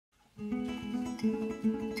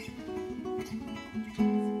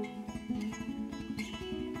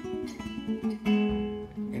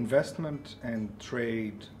Investment and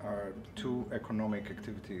trade are two economic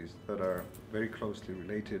activities that are very closely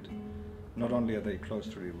related. Not only are they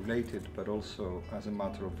closely related, but also as a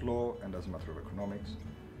matter of law and as a matter of economics.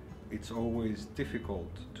 It's always difficult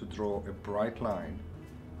to draw a bright line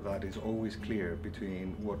that is always clear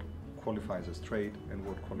between what qualifies as trade and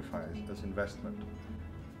what qualifies as investment.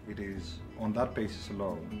 It is on that basis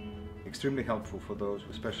alone extremely helpful for those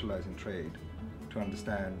who specialize in trade to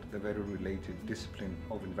understand the very related discipline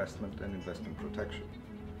of investment and investment protection.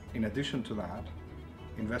 In addition to that,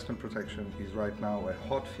 investment protection is right now a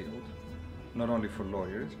hot field, not only for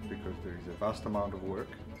lawyers, because there is a vast amount of work,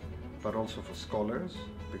 but also for scholars,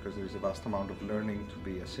 because there is a vast amount of learning to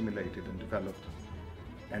be assimilated and developed,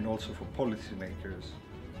 and also for policymakers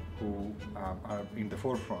who are in the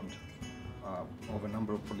forefront of a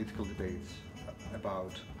number of political debates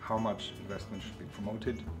about how much investment should be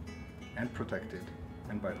promoted and protected,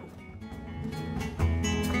 and by whom.